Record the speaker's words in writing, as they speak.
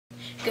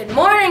Good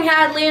morning,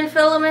 Hadley and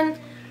Philemon.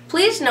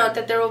 Please note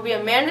that there will be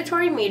a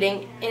mandatory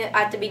meeting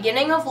at the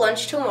beginning of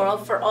lunch tomorrow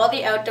for all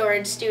the outdoor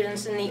ed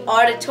students in the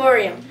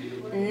auditorium,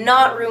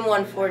 not room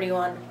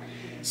 141.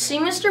 See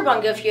Mr.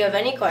 Bunga if you have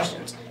any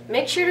questions.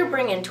 Make sure to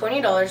bring in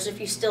 $20 if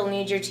you still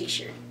need your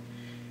t-shirt.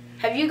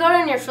 Have you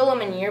gotten your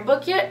Philemon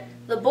yearbook yet?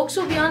 The books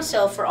will be on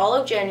sale for all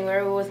of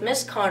January with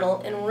Miss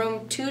Connell in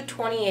room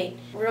 228.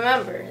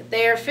 Remember,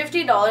 they are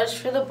 $50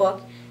 for the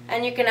book,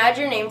 and you can add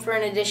your name for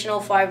an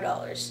additional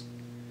 $5.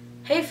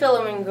 Hey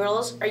Philemon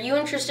girls, are you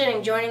interested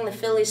in joining the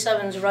Philly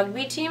Sevens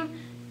rugby team?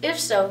 If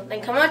so, then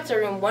come out to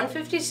room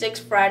 156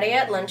 Friday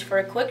at lunch for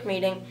a quick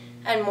meeting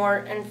and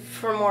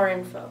for more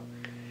info.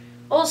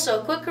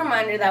 Also, quick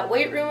reminder that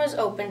weight room is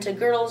open to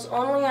girls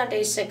only on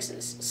day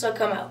 6s, so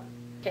come out.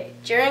 Okay,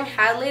 during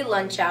Hadley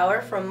lunch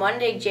hour from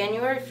Monday,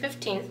 January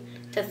 15th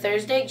to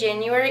Thursday,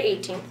 January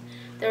 18th,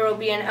 there will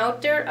be an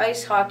outdoor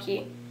ice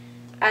hockey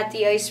at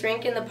the ice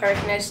rink in the park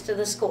next to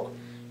the school.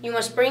 You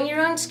must bring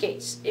your own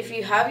skates. If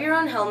you have your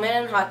own helmet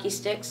and hockey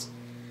sticks,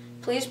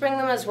 please bring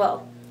them as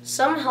well.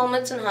 Some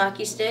helmets and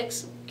hockey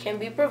sticks can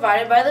be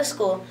provided by the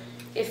school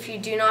if you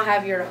do not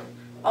have your own.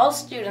 All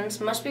students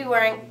must be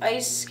wearing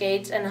ice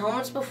skates and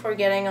helmets before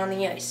getting on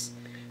the ice.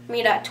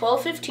 Meet at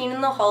 12:15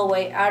 in the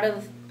hallway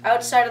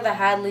outside of the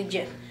Hadley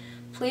gym.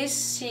 Please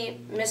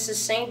see Mrs.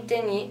 St.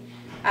 Denis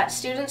at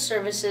Student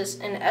Services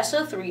in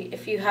SO3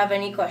 if you have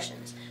any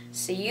questions.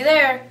 See you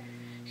there!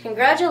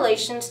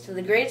 Congratulations to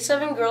the grade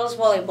 7 girls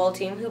volleyball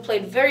team who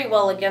played very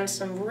well against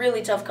some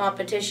really tough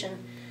competition.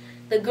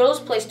 The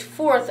girls placed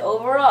 4th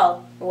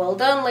overall. Well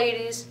done,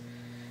 ladies!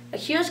 A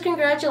huge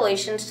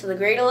congratulations to the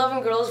grade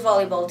 11 girls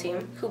volleyball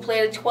team who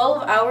played a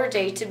 12-hour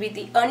day to beat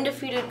the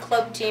undefeated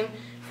club team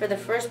for the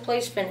first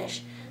place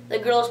finish. The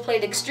girls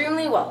played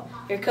extremely well.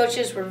 Your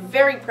coaches were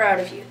very proud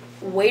of you.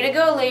 Way to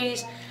go,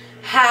 ladies!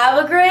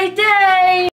 Have a great day!